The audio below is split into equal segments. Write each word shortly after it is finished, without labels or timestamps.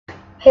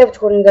Hey, what's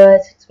going on,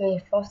 guys? It's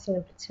me, Frosty,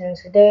 and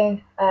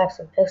today I have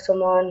some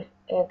pixelmon.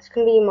 It's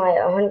gonna be my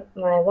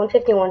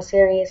 151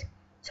 series.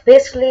 So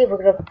basically,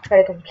 we're gonna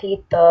try to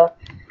complete the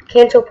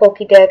Kanto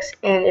Pokédex,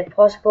 and if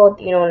possible,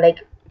 like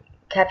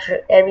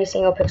capture every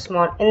single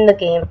pixelmon in the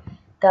game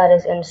that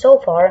is in so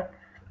far.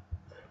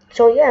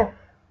 So yeah,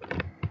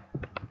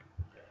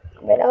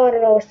 right now I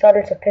don't know what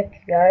starter to pick,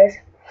 you guys.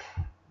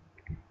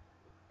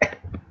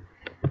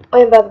 Oh,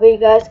 and by the way,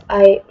 guys,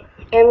 I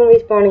am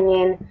respawning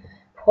in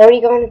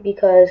Porygon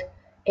because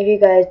if you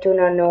guys do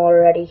not know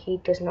already, he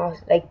does not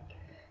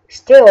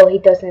still he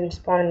doesn't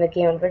spawn in the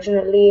game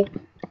originally,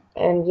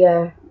 and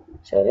yeah,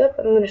 so yep,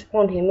 I'm gonna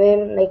spawn him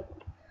in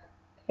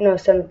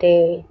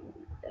someday,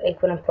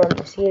 like when I'm part of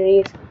the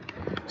series.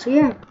 So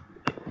yeah,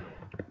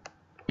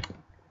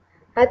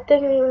 I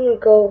think I'm gonna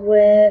go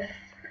with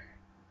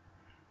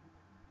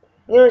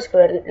let's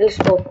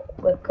go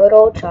with good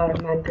old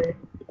Charmander.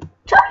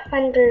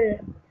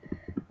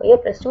 Oh,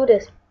 yep, let's do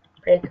this.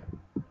 Break.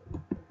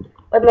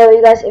 But no,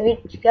 you guys, if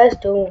you guys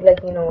do want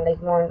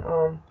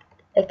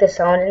like the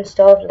sound and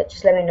stuff,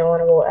 just let me know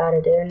and I will add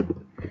it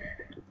in.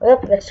 Well,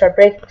 let's start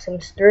breaking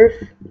some stuff.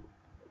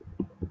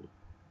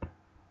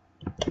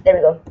 There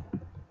we go.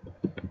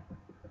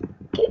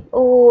 Okay.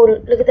 Oh,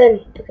 look at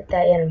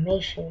that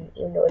animation.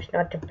 Even though it's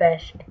not the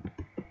best,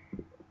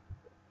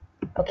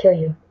 I'll kill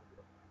you.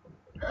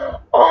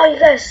 Oh, you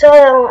guys saw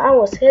that one? I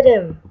almost hit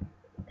him.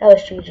 That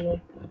was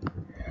GG.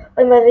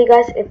 Oh, by the way,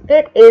 guys, if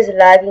it is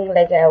lagging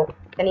like at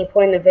any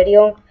point in the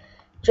video,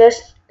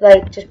 just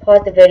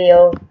pause the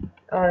video,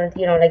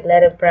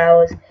 let it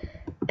browse,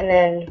 and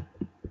then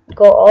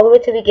go all the way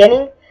to the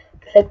beginning,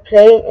 click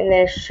play, and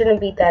then it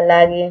shouldn't be that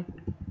laggy.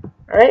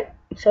 Alright,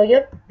 so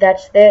yep,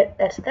 that's that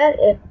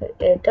if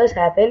it does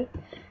happen.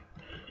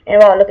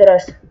 And wow, look at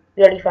us,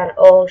 we already found,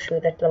 oh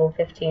shoot, that's level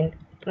 15,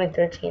 I mean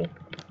 13.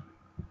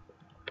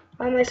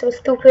 Why am I so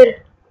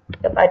stupid?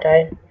 Yep, I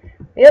died.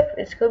 Yep,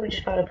 it's good, we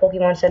just found a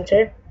Pokemon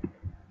Center.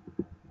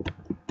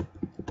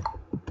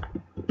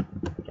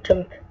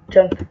 Jump,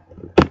 jump,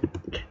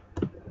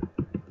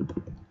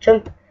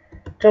 jump,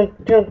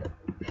 jump, jump.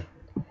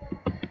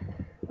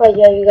 But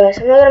yeah, you guys,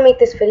 I'm not gonna make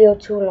this video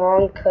too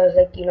long, cause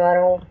I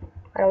don't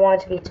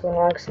want it to be too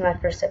long, cause it's my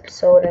first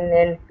episode, and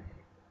then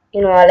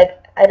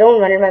I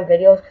don't render my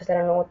videos because I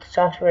don't know what the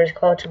software is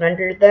called to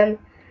render them.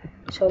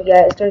 So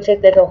yeah, it's gonna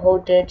take like a whole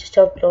day just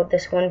to upload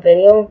this one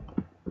video.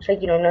 So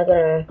I'm not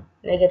gonna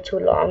make it too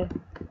long.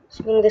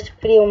 So this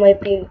video might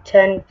be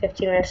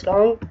 10-15 minutes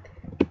long.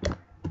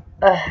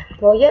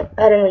 Well, yeah,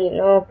 I don't really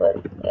know, but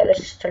yeah, let's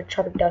just start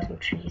chopping down some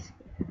trees.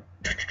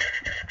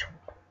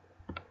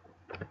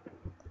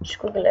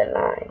 Squiggly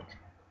lines.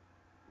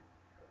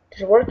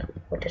 Does it work?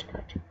 Or does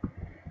not?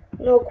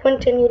 No,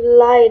 Quentin, you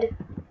lied.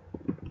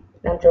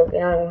 No, I'm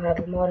joking, I don't have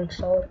a mod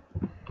installed.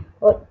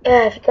 Well,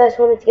 yeah, if you guys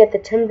want me to get the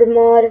Timber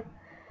mod,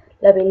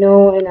 let me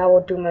know, and I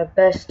will do my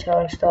best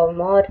to install a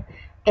mod.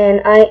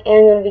 And I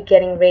am going to be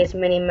getting Ray's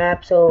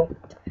mini-map, so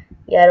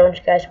yeah, don't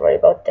you guys worry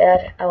about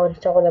that. I will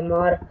install the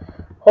mod,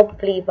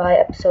 hopefully by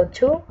episode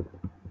 2.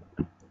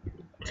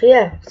 So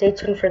yeah, stay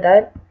tuned for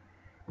that.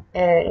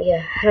 And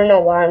yeah, I don't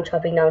know why I'm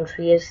chopping down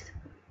trees.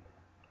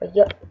 But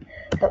yep,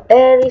 so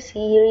every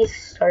series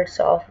starts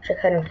off, which I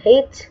kind of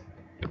hate.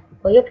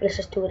 But yep, let's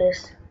just do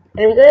this.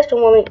 And if you guys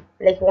don't want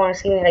me, want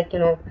to see me,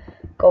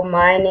 go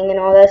mining and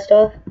all that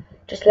stuff,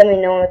 just let me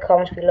know in the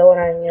comments below,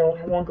 and I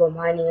won't go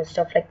mining and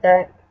stuff like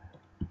that.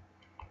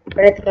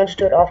 But I think I'll just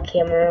do it off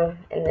camera,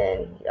 and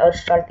then I'll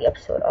start the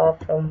episode off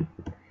from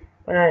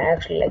when I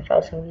actually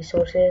found some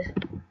resources.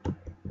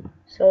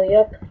 So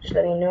yep, just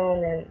let me know,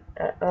 and then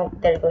oh,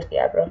 there goes the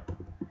Abra.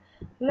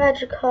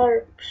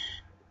 Magikarp.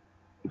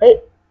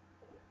 Wait.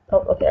 Oh,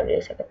 okay, I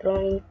really suck at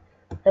throwing.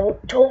 Level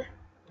 12.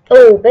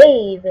 Oh,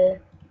 baby.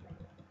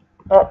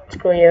 Oh,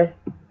 screw you.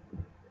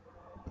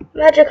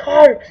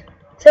 Magikarp.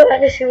 So I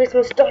just series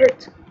will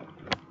start.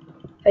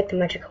 Fight the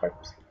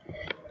Magikarps.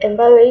 And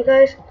by the way,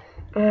 guys,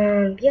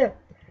 yeah,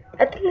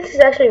 I think this is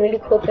actually a really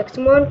cool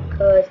Pixelmon,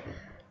 because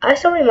I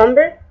still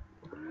remember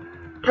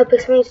how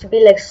Pixelmon used to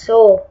be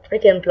so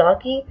freaking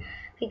blocky.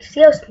 You can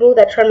see how smooth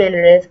that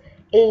Charmander is.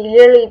 It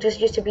literally just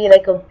used to be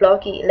a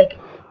blocky,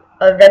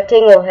 a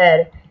rectangle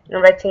head and a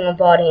rectangle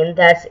body, and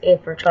that's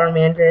it for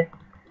Charmander.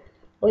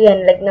 Oh yeah,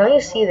 and now you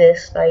see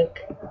this,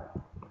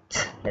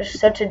 there's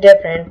such a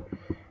difference.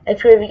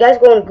 If you guys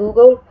go on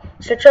Google,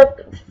 search up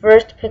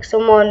first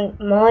Pixelmon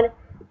mod,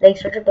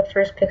 search up the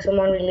first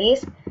Pixelmon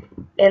release,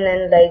 and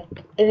then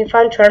if you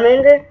find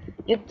Charmander,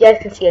 you guys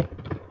can see a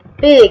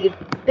big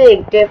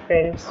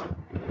difference.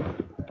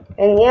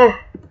 And yeah,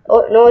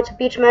 oh no, it's a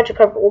beach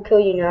Magikarp, will kill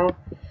you now.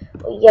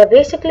 But yeah,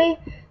 basically,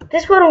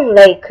 this is what I don't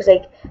like, cause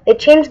they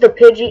changed the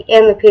Pidgey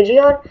and the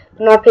Pidgeot, but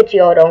not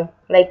Pidgeotto.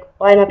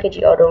 Why not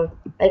Pidgeotto?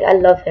 I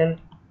love him,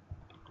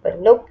 but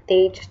nope,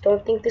 they just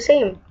don't think the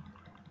same.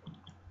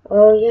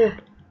 Oh yeah,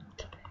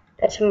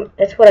 that's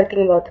what I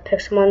think about the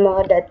Pixelmon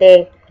mod, that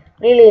they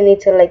really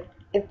need to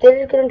if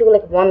they're gonna do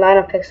one line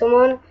of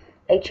Pixelmon,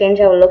 change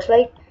how it looks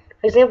like.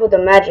 For example, the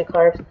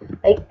Magikarp,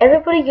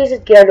 everybody uses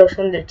Gyarados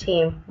from their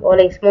team, well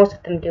most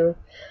of them do.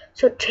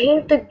 So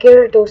change the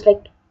Gyarados,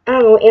 like, I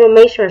don't know,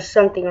 animation or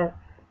something, or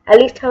at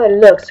least how it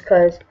looks,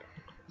 because,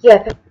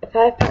 yeah, if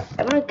I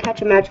want to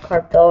catch a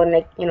Magikarp, though, and,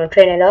 like, you know,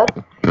 train it up,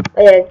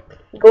 but yeah,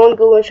 go on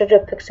Google and search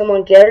up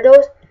pixelmon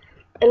Gyarados.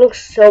 It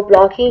looks so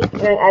blocky,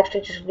 and I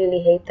actually just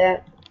really hate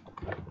that.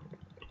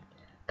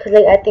 Because,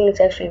 like, I think it's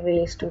actually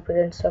really stupid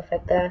and stuff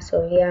like that,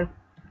 so, yeah.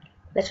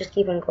 Let's just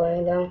keep on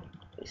going, though.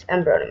 It's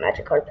Ember on a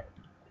Magikarp.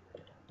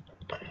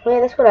 Well,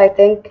 yeah, that's what I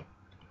think.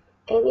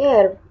 And, yeah,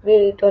 I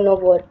really don't know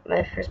what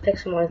my first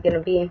pixelmon is gonna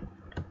be.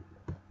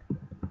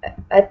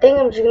 I think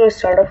I'm just gonna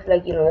start off,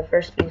 like, you know, the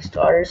first few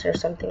starters or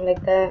something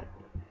like that.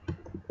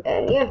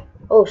 And, yeah.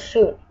 Oh,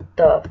 shoot.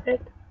 The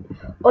frick?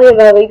 Oh, yeah,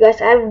 by the way,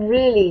 guys, I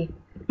really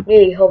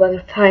hope I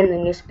can find the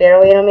new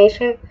Sparrow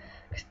animation.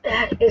 Because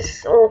that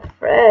is so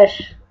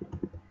fresh.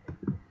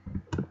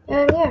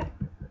 And, yeah.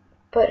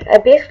 But I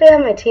basically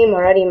have my team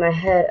already in my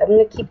head. I'm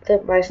gonna keep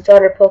my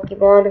starter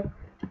Pokemon.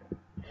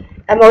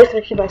 I'm always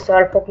gonna keep my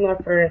starter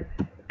Pokemon for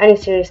any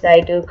series that I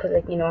do, because,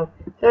 like, you know,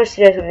 not a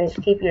series when you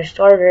keep your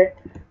starter.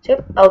 So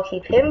yep, I'll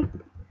keep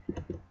him.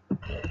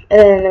 And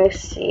then let me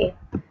see.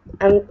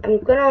 I'm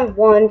gonna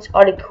want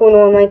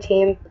Articuno on my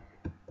team.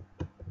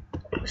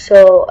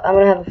 So I'm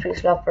gonna have a free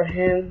slot for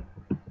him.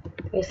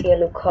 Let me see, a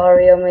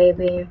Lucario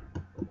maybe.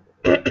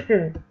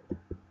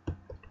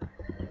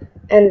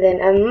 And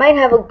then I might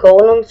have a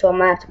Golem, so I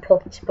might have to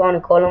Pokespawn a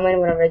Golem in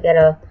whenever I get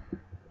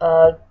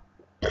a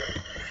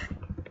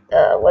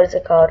what is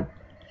it called?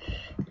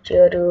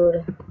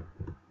 Geodude.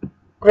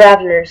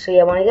 Graveler. So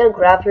yeah, when I get a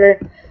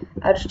Graveler,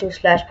 I'll just do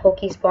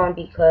 /Pokespawn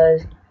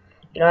because,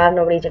 you know, I have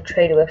nobody to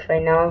trade with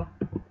right now.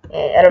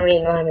 And I don't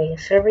really know how to make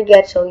a server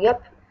yet, so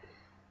yep.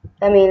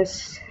 That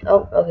means,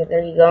 oh, okay,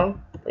 there you go.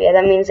 But yeah,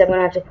 that means I'm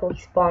gonna have to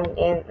Pokespawn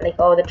in, like,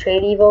 all the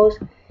trade evos.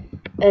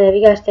 And if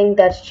you guys think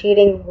that's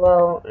cheating,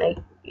 well, like,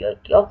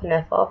 y'all can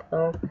F off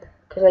though.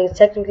 Because, like, it's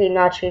technically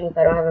not cheating if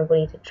I don't have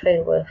anybody to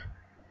trade with.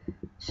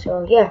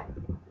 So, yeah.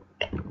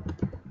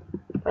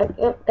 But,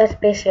 yep, that's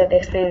basically the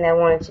explaining that I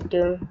wanted to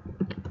do.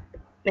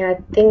 And I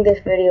think this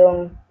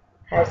video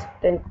has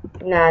been,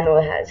 nah, no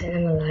it hasn't,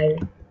 I'm a liar.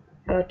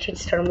 I'm a cheat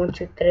star 1,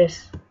 2, 3.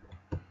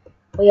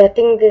 Well, yeah, I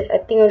think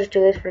I'll just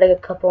do this for like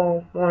a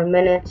couple more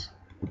minutes.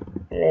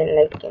 And then,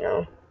 like, you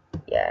know,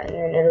 yeah, and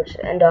then it'll just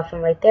end off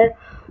from right there.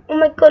 Oh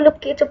my god,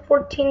 look, it's a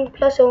 14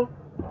 plus oh.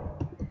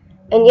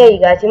 And yeah, you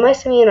guys, you might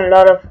see me in a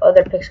lot of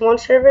other Pixelmon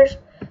servers,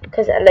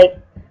 because, like,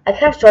 I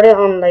kind of started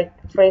on, like,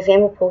 for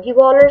example,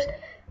 Pokeballers.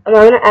 I'm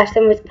gonna ask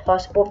them if it's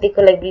possible if they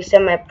could, like,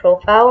 reset my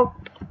profile,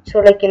 so,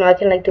 like, you know, I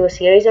can, like, do a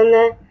series on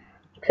that,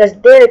 because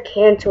their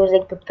Kanto is,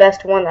 like, the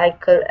best one I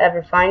could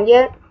ever find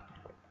yet.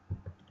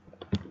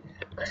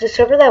 Because the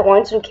server that I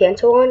wanted to do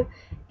Kanto on,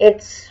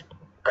 it's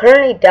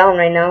currently down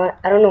right now.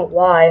 I don't know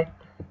why,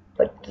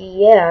 but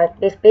yeah,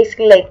 it's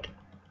basically, like,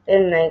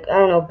 in, like, I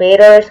don't know,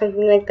 beta or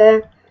something like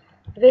that.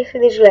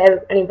 Basically, they just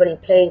let anybody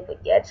play, but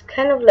yeah, it's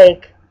kind of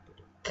like,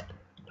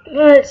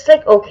 it's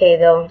like okay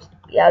though.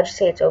 Yeah, I'll just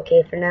say it's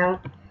okay for now.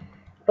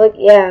 But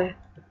yeah,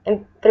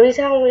 and the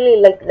reason I don't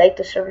really like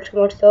the server too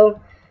much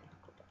though,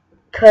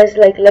 cause,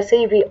 like, let's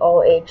say you beat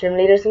all 8 gym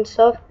leaders and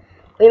stuff,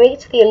 when you make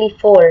it to the Elite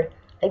 4,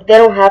 like, they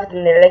don't have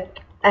them there. Like,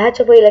 I had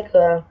to wait like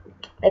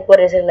what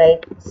is it,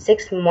 like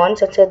 6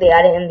 months until they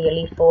added in the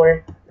Elite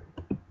 4.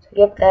 So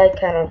yep, that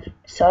kind of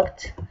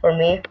sucked for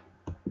me.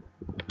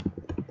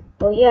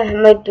 Well, yeah, I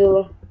might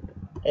do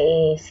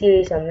a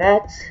series on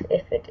that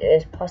if it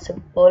is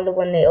possible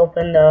when they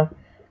open the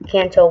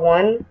Kanto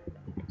 1.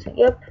 So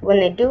yep, when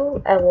they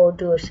do, I will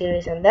do a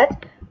series on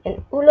that.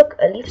 And ooh, look,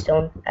 a leaf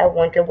stone. I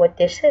wonder what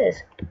this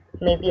is.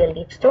 Maybe a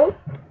leaf stone?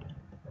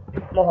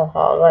 Oh, I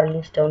got a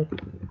leaf stone.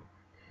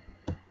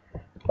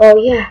 Well,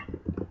 yeah.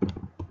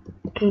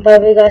 By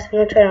the way, guys, I'm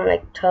not trying to,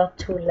 like, talk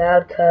too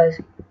loud because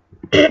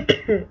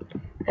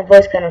my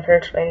voice kind of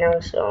hurts right now.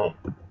 So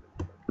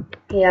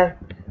yeah,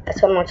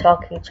 that's why I'm not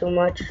talking too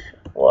much,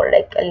 or,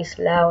 like, at least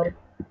loud.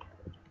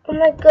 Oh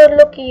my god,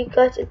 look, you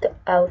guys,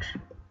 ouch.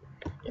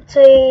 It's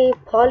a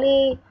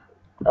poly,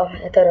 oh,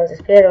 I thought it was a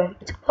sparrow.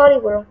 It's a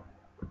Poliwhirl.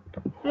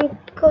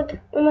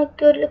 Oh my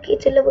god, look,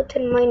 it's a level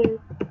 10 mining.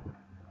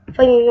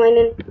 Find me,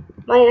 mining.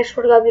 Mining, I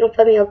swear to god, if you don't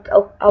find me,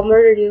 I'll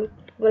murder you.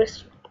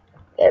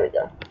 There we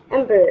go.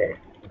 Ember.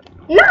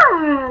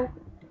 Nah!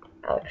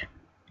 Ouch.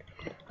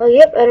 Oh,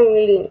 yep, I don't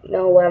really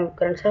know what I'm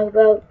gonna talk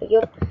about, but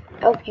yep,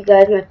 I hope you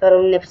guys, my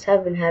fellow nips,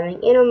 have been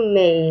having an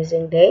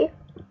amazing day.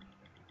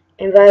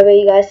 And by the way,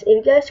 you guys, if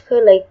you guys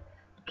could, like,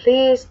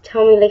 please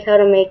tell me, like, how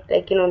to make,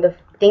 like, you know, the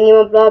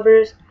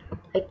thingamablobbers,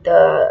 like,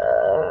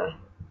 the,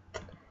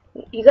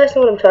 you guys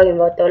know what I'm talking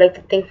about, though, like,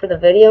 the thing for the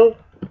video.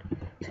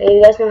 So if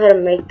you guys know how to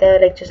make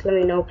that, like, just let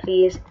me know,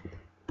 please.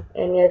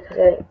 And yeah,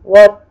 because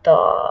what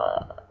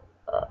the,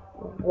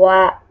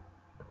 what?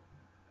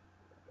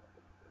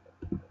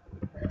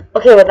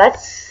 Okay, well,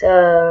 that's,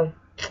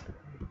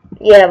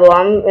 yeah, well,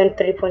 I'm in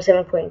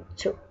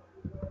 3.7.2.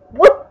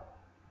 What?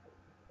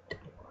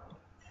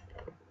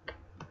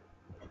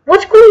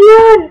 What's going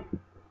on?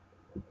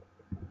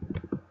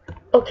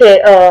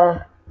 Okay,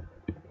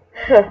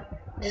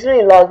 just let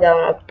me log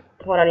down.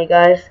 Hold on, you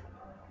guys.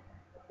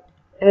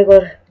 Let me go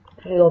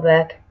Let me go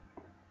back.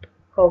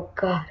 Oh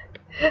god.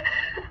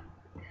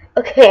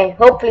 Okay,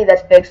 hopefully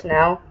that's fixed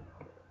now.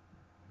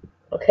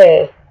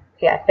 Okay,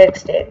 yeah, I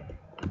fixed it.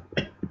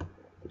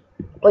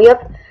 Oh,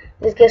 yep.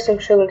 Let's get some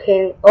sugar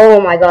cane.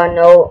 Oh my god,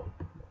 no.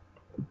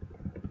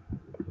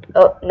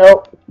 Oh,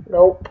 nope.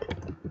 Nope.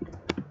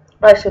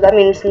 Alright, so that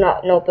means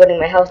no building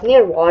my house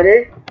near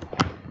water.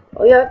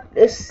 Oh yeah,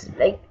 this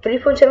like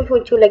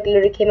 3.7.2 like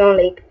literally came out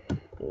like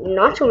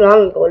not too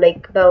long ago,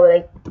 like about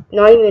like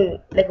not even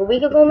like a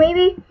week ago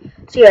maybe.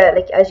 So yeah,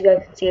 like as you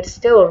guys can see, it's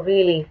still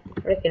really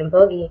freaking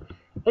buggy.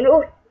 And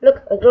oh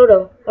look, a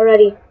grotto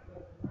already.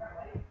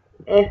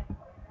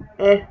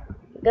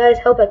 Guys,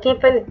 help! I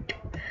can't find the.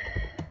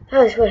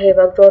 Oh, that's what I hate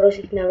about grottos.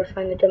 You can never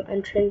find the dumb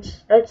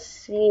entrance. Let's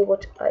see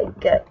what I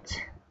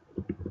get.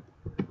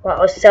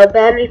 Wow, a cell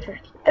battery for.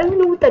 I don't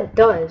know what that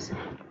does.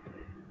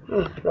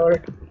 Oh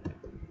lord.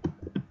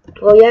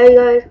 Well, yeah, you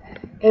guys,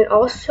 and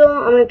also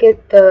I'm gonna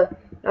get the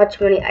not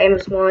too many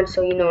items mod,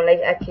 so you know,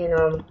 like I can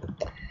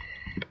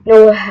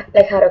know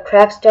like how to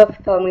craft stuff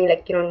without me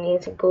like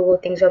need to Google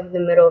things up in the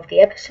middle of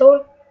the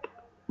episode.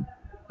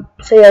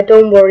 So yeah,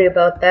 don't worry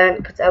about that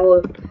because I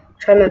will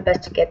try my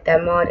best to get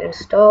that mod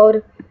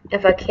installed.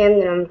 If I can,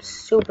 then I'm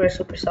super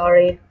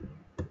sorry.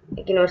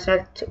 Like, it's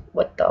not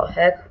what the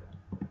heck.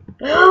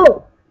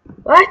 No,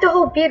 why is the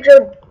whole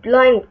video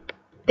line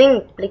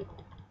thing like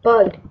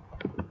bugged?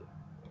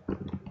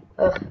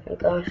 Oh my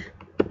gosh.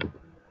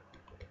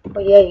 Oh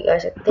yeah, you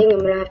guys, I think I'm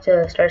gonna have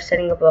to start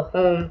setting up a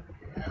home.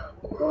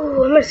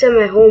 Ooh, I'm gonna set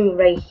my home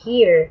right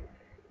here.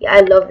 Yeah,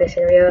 I love this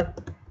area.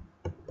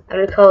 I'm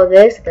gonna call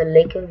this the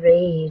Lake of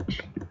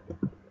Rage.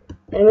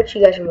 And what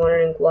you guys are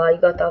wondering, why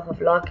you got that off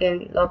of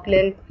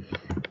Lachlan?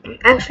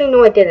 Actually,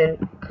 no, I didn't.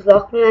 Because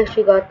Lachlan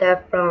actually got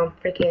that from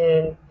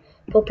freaking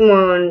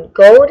Pokemon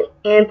Gold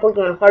and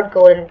Pokemon Heart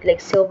Gold and like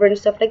Silver and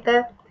stuff like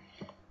that.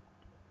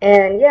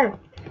 And yeah.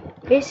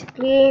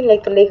 Basically,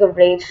 like the Lake of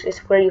Rage is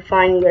where you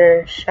find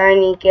your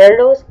shiny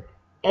Gyarados,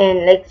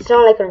 and like it's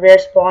not like a rare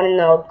spawn in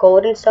the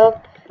gold and stuff.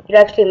 You're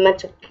actually meant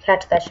to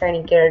catch that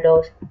shiny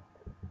Gyarados.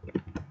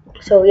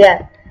 So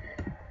yeah,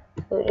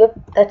 so, yep,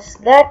 that's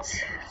that.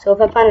 So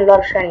if I find a lot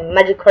of shiny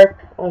Magikarp,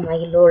 oh my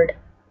lord,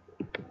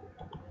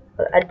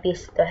 well, I'd be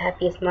the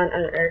happiest man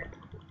on earth.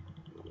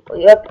 Oh,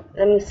 yep,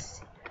 let me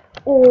see.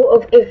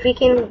 Ooh, if we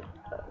can,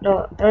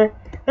 no, I'm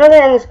not gonna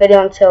end this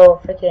video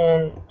until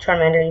freaking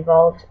Charmander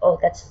evolves. Oh,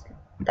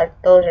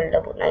 those are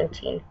level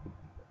 19.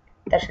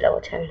 That's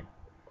level 10.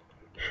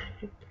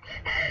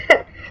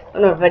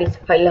 I'm not ready to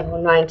fight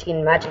level 19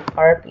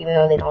 Magikarp, even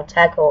though they don't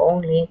tackle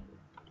only.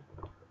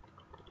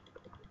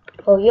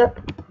 Oh, yep.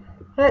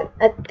 But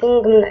I think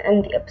I'm gonna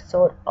end the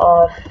episode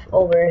off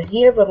over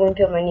here, but I'm gonna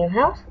build my new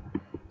house.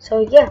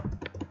 So, yeah.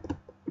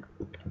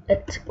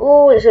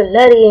 Ooh, there's a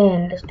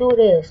Ledian. Let's do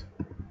this.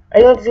 I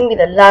know this is gonna be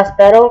the last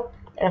battle,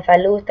 and if I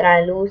lose, then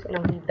I lose, and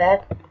I'll be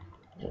back with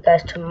you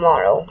guys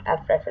tomorrow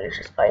after I finish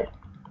this fight.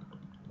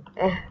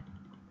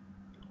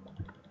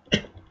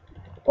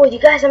 Oh, you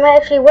guys, I might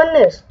actually win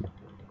this.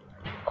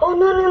 Oh,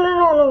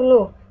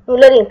 no,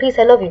 Ledian, please,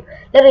 I love you.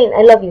 Ledian,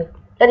 I love you.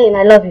 Ledian,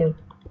 I love you.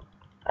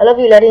 I love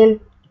you,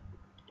 Ledian.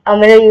 I'll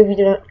marry you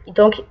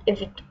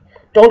if you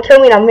don't kill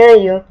me, and I'll marry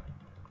you.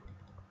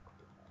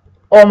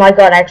 Oh my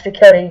god, I actually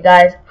killed it, you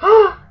guys.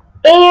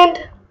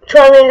 And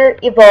Charmander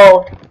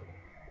evolved.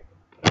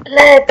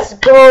 Let's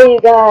go, you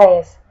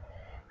guys.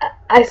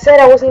 I said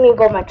I wasn't gonna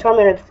go my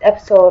Charmander this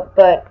episode,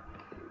 but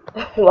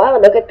wow,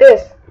 look at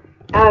this.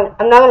 I'm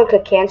not gonna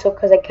click cancel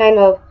because I kind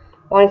of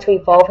wanted to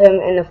evolve him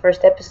in the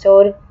first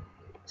episode.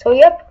 So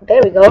yep,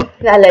 there we go.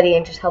 That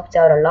Ledian just helped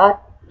out a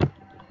lot.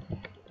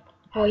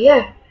 Oh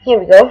yeah, here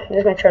we go.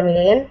 There's my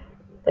Charmeleon.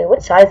 Wait,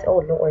 what size? Oh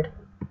lord.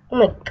 Oh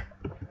my.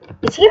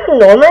 Is he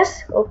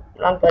enormous? Oh,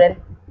 wrong button.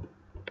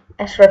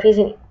 Extra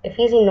if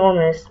he's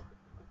enormous.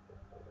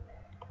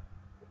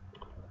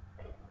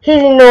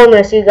 He's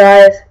enormous, you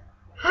guys.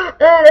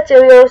 That's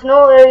Arios.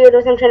 No,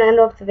 Arios. I'm trying to end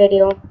off the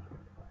video.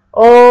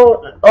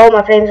 Oh,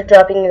 my frames are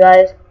dropping, you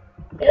guys.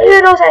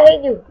 Arios, I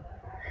hate you.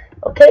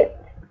 Okay.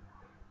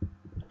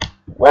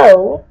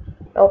 Well,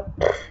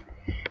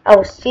 I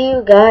will see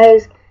you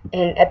guys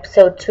in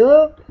episode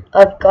 2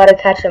 of Gotta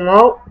Catch 'Em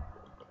All.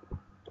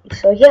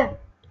 So yeah,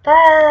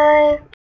 bye.